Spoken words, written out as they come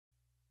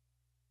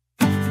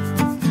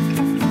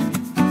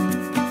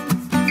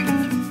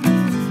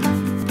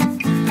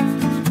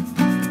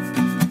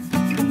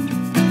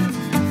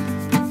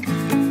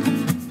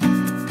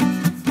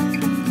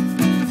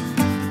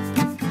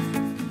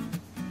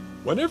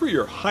Whenever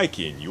you're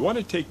hiking, you want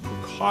to take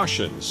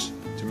precautions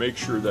to make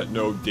sure that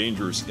no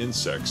dangerous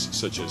insects,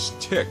 such as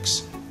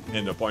ticks,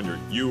 end up on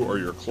you or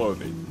your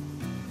clothing.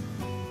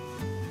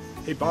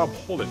 Hey Bob,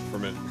 hold it for a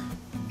minute.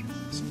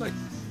 Seems like...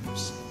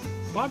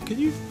 Bob, can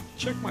you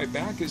check my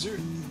back? Is there...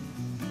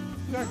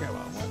 You're talking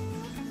about what?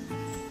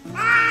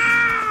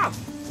 Ah!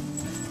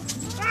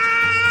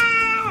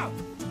 Ah!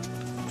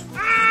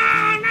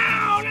 Ah!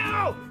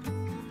 No!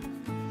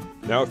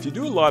 Now, if you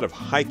do a lot of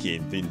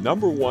hiking, the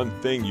number one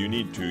thing you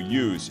need to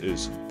use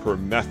is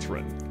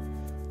permethrin.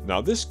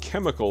 Now, this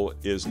chemical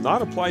is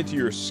not applied to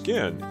your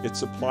skin,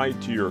 it's applied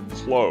to your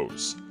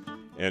clothes.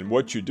 And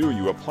what you do,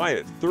 you apply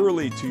it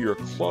thoroughly to your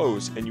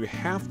clothes, and you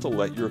have to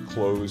let your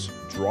clothes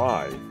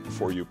dry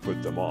before you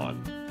put them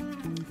on.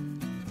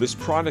 This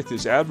product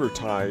is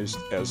advertised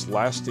as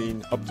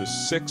lasting up to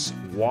 6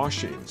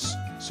 washings.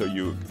 So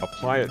you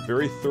apply it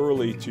very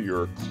thoroughly to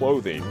your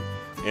clothing.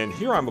 And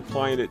here I'm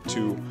applying it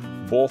to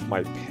both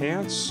my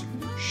pants,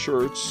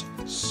 shirts,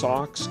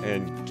 socks,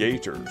 and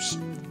gaiters.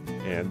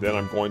 And then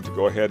I'm going to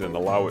go ahead and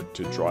allow it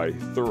to dry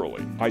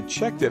thoroughly. I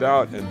checked it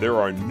out, and there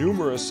are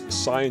numerous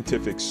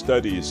scientific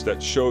studies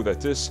that show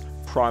that this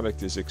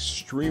product is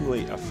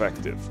extremely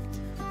effective.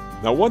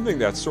 Now, one thing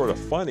that's sort of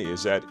funny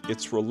is that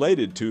it's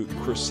related to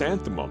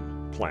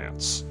chrysanthemum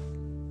plants.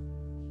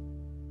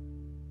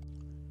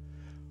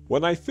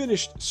 When I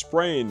finished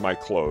spraying my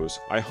clothes,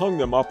 I hung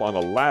them up on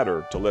a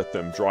ladder to let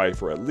them dry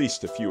for at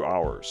least a few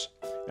hours.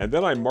 And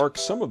then I marked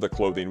some of the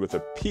clothing with a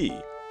P.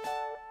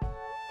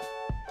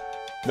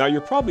 Now,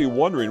 you're probably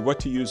wondering what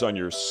to use on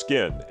your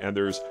skin, and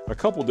there's a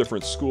couple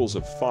different schools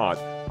of thought.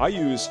 I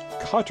use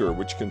Cutter,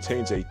 which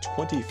contains a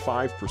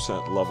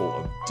 25% level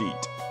of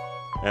DEET.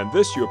 And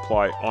this you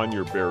apply on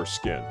your bare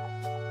skin.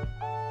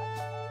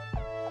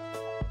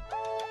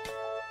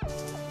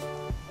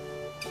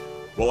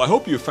 Well, I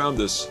hope you found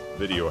this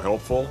video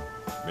helpful.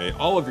 May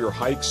all of your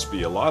hikes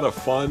be a lot of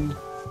fun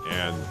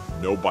and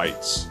no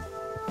bites.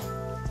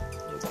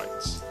 No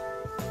bites.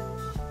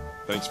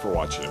 Thanks for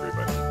watching,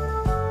 everybody.